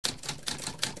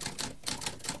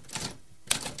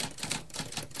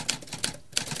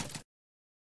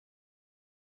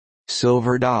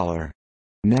silver dollar.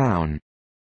 Noun.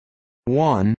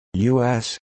 1.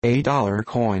 U.S. A dollar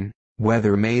coin,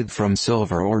 whether made from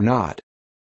silver or not.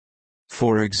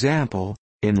 For example,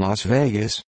 in Las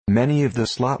Vegas, many of the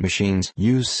slot machines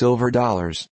use silver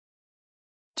dollars.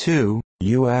 2.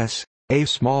 U.S. A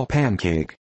small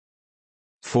pancake.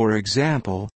 For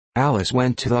example, Alice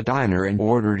went to the diner and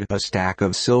ordered a stack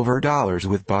of silver dollars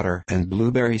with butter and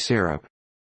blueberry syrup.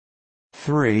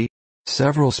 3.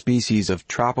 Several species of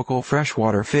tropical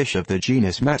freshwater fish of the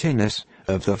genus Metinus,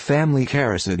 of the family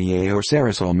Characidae or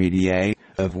Cerassalmidae,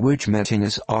 of which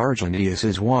Metinus argenteus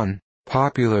is one,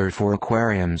 popular for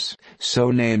aquariums,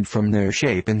 so named from their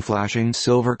shape and flashing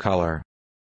silver color.